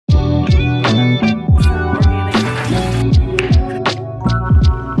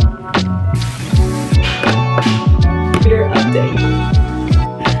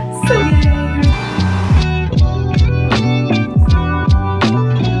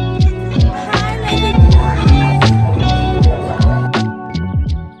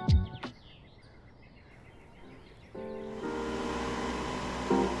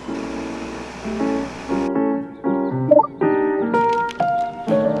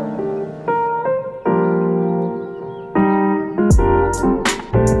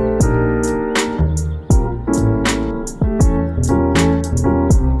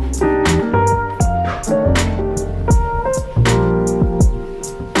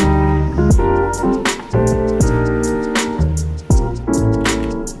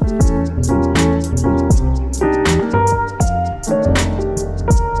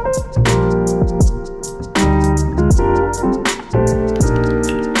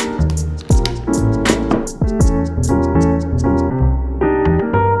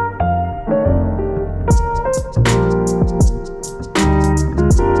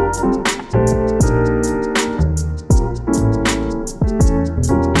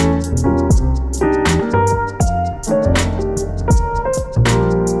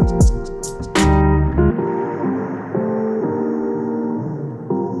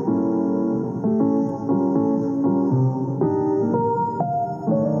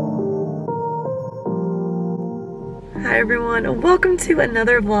Hi everyone, welcome to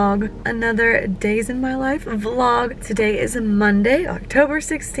another vlog, another days in my life vlog. Today is Monday, October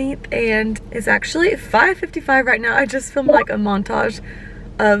 16th, and it's actually 5:55 right now. I just filmed like a montage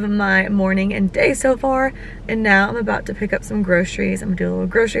of my morning and day so far, and now I'm about to pick up some groceries. I'm gonna do a little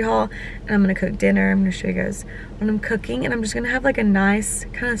grocery haul, and I'm gonna cook dinner. I'm gonna show you guys what I'm cooking, and I'm just gonna have like a nice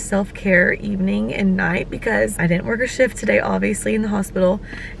kind of self-care evening and night because I didn't work a shift today, obviously, in the hospital,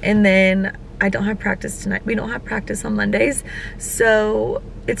 and then I don't have practice tonight. We don't have practice on Mondays, so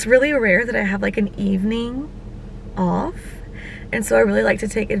it's really rare that I have like an evening off. And so I really like to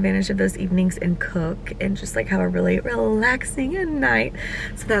take advantage of those evenings and cook and just like have a really relaxing night.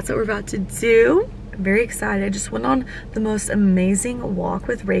 So that's what we're about to do. I'm very excited. I just went on the most amazing walk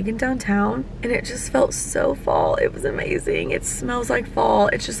with Reagan downtown, and it just felt so fall. It was amazing. It smells like fall.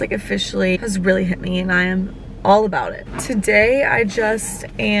 It's just like officially has really hit me, and I am all about it. Today I just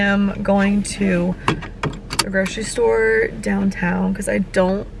am going to the grocery store downtown because I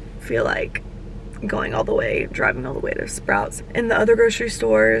don't feel like going all the way, driving all the way to Sprouts and the other grocery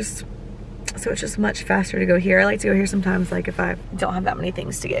stores. So it's just much faster to go here. I like to go here sometimes like if I don't have that many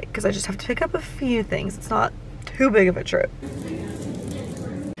things to get because I just have to pick up a few things. It's not too big of a trip.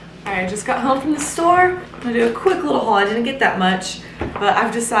 Alright, I just got home from the store. I'm gonna do a quick little haul. I didn't get that much, but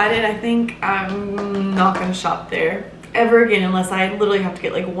I've decided I think I'm not gonna shop there ever again unless I literally have to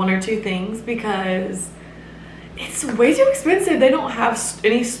get like one or two things because it's way too expensive. They don't have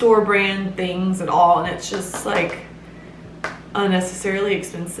any store brand things at all, and it's just like unnecessarily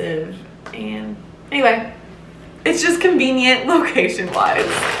expensive. And anyway, it's just convenient location wise.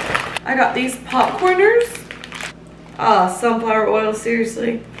 I got these popcorners. Sunflower oil,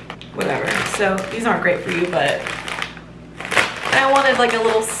 seriously. Whatever. So these aren't great for you, but I wanted like a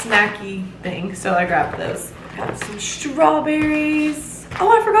little snacky thing, so I grabbed those. Got some strawberries.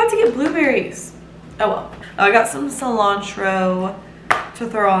 Oh, I forgot to get blueberries. Oh well. I got some cilantro to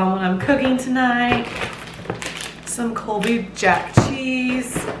throw on when I'm cooking tonight. Some Colby Jack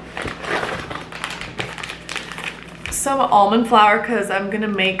cheese. Some almond flour because I'm gonna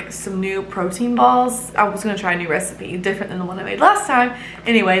make some new protein balls. I was gonna try a new recipe, different than the one I made last time.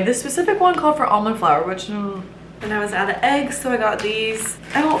 Anyway, this specific one called for almond flour, which and I was out of eggs, so I got these.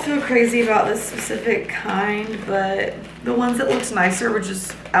 I don't feel crazy about this specific kind, but the ones that looked nicer were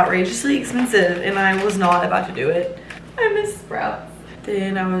just outrageously expensive, and I was not about to do it. I miss Sprouts.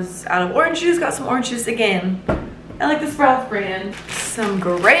 Then I was out of orange juice, got some orange juice again. I like the Sprouts brand. Some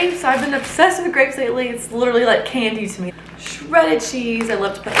grapes. I've been obsessed with grapes lately. It's literally like candy to me. Shredded cheese. I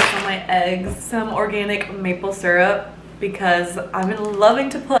love to put this on my eggs. Some organic maple syrup because I've been loving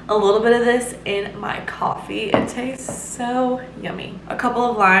to put a little bit of this in my coffee. It tastes so yummy. A couple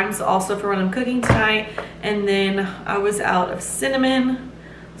of limes also for when I'm cooking tonight. And then I was out of cinnamon,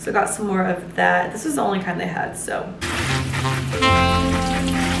 so got some more of that. This is the only kind they had, so.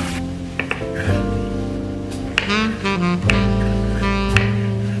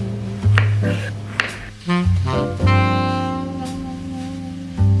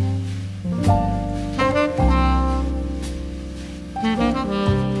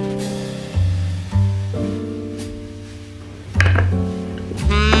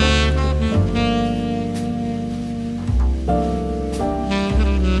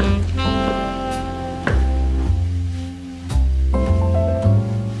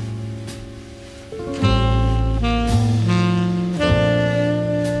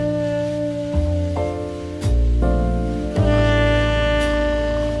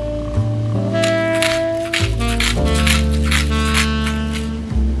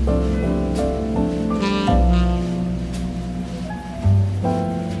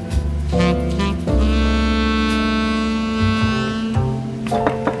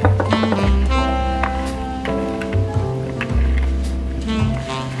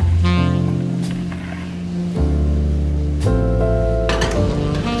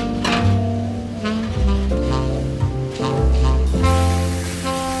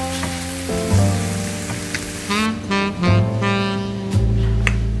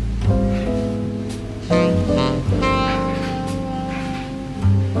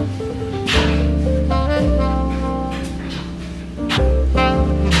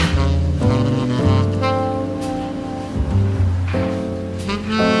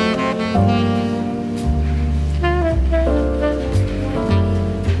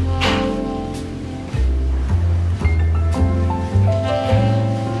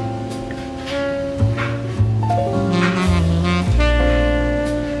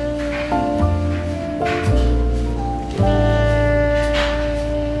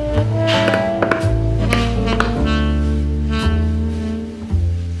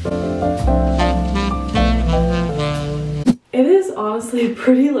 honestly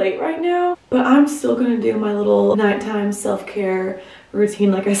pretty late right now, but I'm still gonna do my little nighttime self-care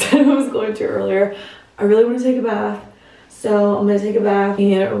routine like I said I was going to earlier. I really want to take a bath, so I'm gonna take a bath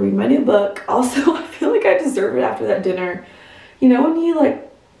and read my new book. Also, I feel like I deserve it after that dinner. You know when you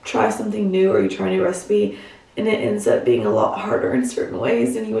like try something new or you try a new recipe and it ends up being a lot harder in certain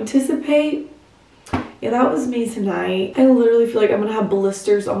ways than you anticipate? Yeah, that was me tonight. I literally feel like I'm gonna have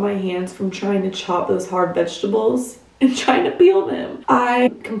blisters on my hands from trying to chop those hard vegetables and trying to peel them.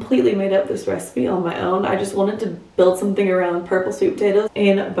 I completely made up this recipe on my own. I just wanted to build something around purple sweet potatoes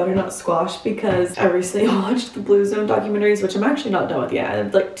and butternut squash because I recently watched the Blue Zone documentaries, which I'm actually not done with yet. I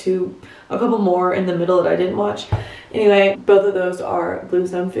have like a couple more in the middle that I didn't watch. Anyway, both of those are Blue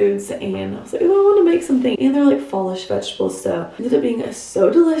Zone foods, and I was like, oh, I want to make something. And they're like fallish vegetables, so it ended up being so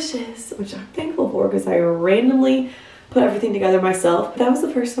delicious, which I'm thankful for because I randomly put everything together myself. That was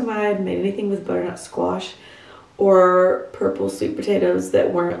the first time I had made anything with butternut squash or purple sweet potatoes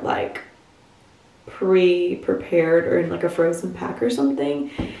that weren't like pre-prepared or in like a frozen pack or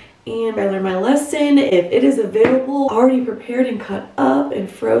something. And I learned my lesson. If it is available already prepared and cut up and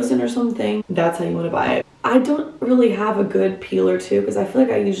frozen or something, that's how you want to buy it. I don't really have a good peeler too because I feel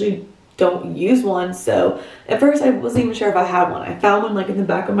like I usually don't use one, so at first I wasn't even sure if I had one. I found one like in the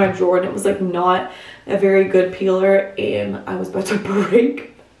back of my drawer and it was like not a very good peeler, and I was about to break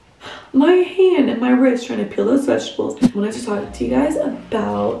my hand and my wrist trying to peel those vegetables. I wanted to talk to you guys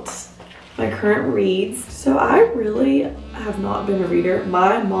about my current reads. So I really have not been a reader.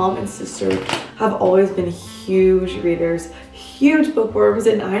 My mom and sister have always been huge readers, huge bookworms,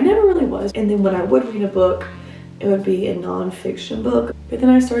 and I never really was. And then when I would read a book, it would be a non-fiction book. But then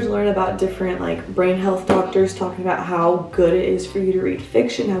I started to learn about different like brain health doctors talking about how good it is for you to read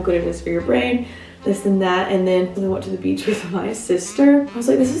fiction, how good it is for your brain, this and that. And then when I went to the beach with my sister, I was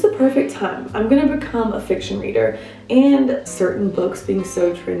like, this is the perfect time. I'm gonna become a fiction reader. And certain books being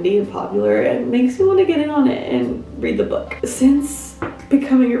so trendy and popular, it makes me want to get in on it and read the book. Since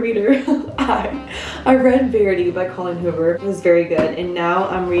becoming a reader, I read Verity by Colleen Hoover. It was very good. And now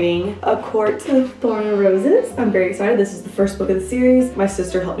I'm reading A Court of Thorn and Roses. I'm very excited. This is the first book of the series. My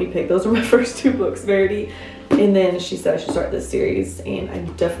sister helped me pick. Those were my first two books, Verity. And then she said I should start this series, and I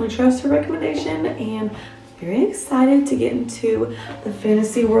definitely trust her recommendation, and very excited to get into the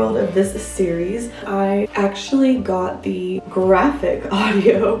fantasy world of this series. I actually got the graphic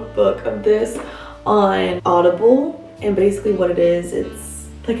audio book of this on Audible, and basically what it is, it's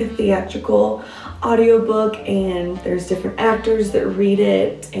like a theatrical audiobook, and there's different actors that read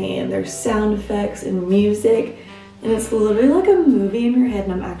it, and there's sound effects and music. And it's literally like a movie in your head,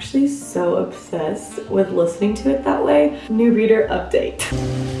 and I'm actually so obsessed with listening to it that way. New reader update.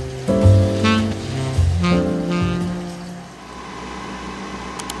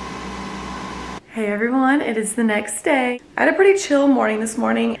 Hey everyone, it is the next day. I had a pretty chill morning this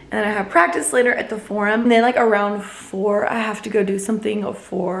morning, and then I have practice later at the forum. And then like around 4, I have to go do something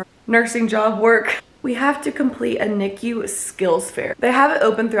for nursing job work. We have to complete a NICU skills fair. They have it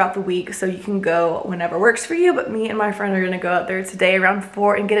open throughout the week, so you can go whenever works for you, but me and my friend are gonna go out there today around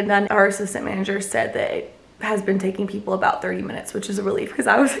 4 and get it done. Our assistant manager said that it has been taking people about 30 minutes, which is a relief because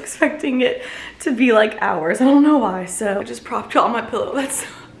I was expecting it to be like hours. I don't know why, so I just propped it on my pillow. That's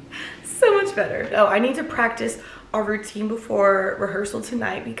so much better. Oh, I need to practice our routine before rehearsal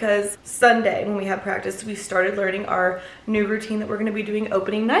tonight because Sunday when we have practice, we started learning our new routine that we're going to be doing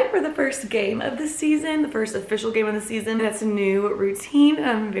opening night for the first game of the season, the first official game of the season. That's a new routine, and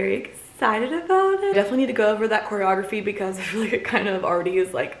I'm very excited about it. I definitely need to go over that choreography because I feel like it kind of already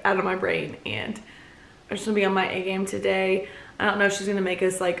is like out of my brain, and I'm just gonna be on my A game today. I don't know if she's gonna make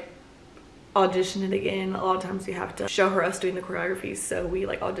us like audition it again. A lot of times we have to show her us doing the choreography, so we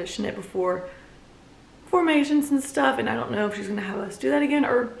like audition it before formations and stuff, and I don't know if she's gonna have us do that again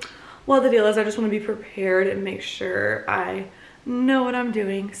or what the deal is. I just want to be prepared and make sure I know what I'm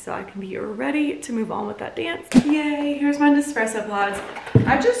doing so I can be ready to move on with that dance. Yay, here's my Nespresso pods.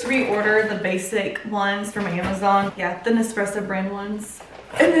 I just reordered the basic ones from Amazon. Yeah, the Nespresso brand ones.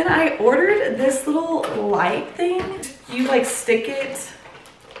 And then I ordered this little light thing. You like stick it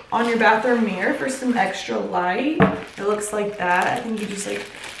on your bathroom mirror for some extra light. It looks like that. I think you just like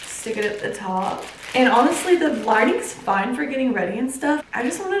stick it at the top. And honestly, the lighting's fine for getting ready and stuff. I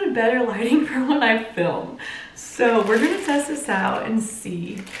just wanted a better lighting for when I film. So we're gonna test this out and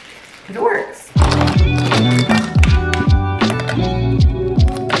see if it works.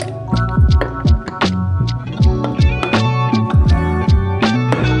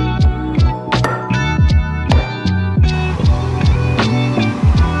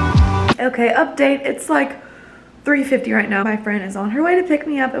 Okay, update. It's like 3:50 right now. My friend is on her way to pick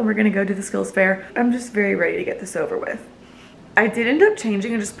me up and we're gonna go to the skills fair. I'm just very ready to get this over with. I did end up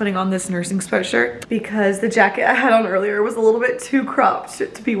changing and just putting on this nursing sweatshirt because the jacket I had on earlier was a little bit too cropped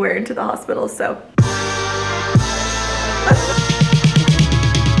to be wearing to the hospital, so.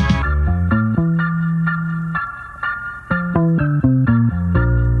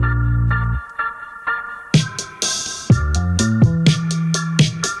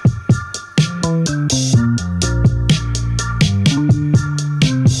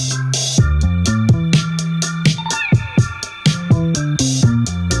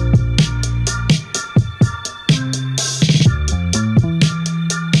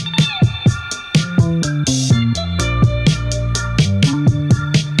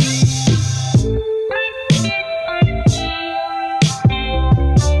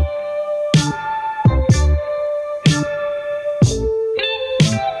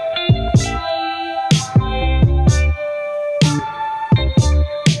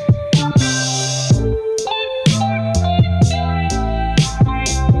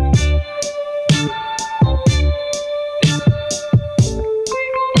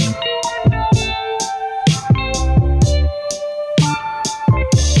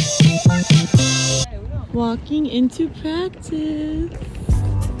 Walking into practice.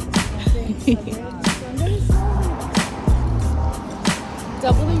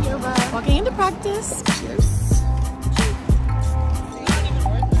 Double the year back. Walking into practice. Cheers.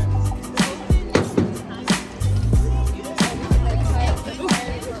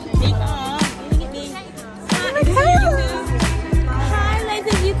 Hi,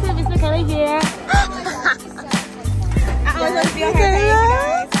 Leighton YouTube. It's Michaela here. I always want to be on her face,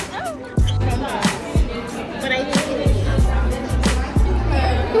 guys. But I didn't get it.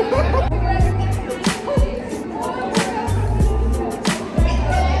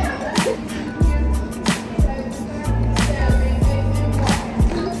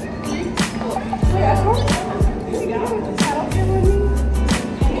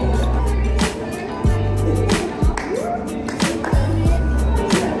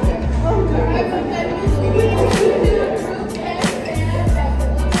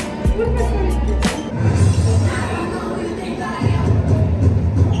 What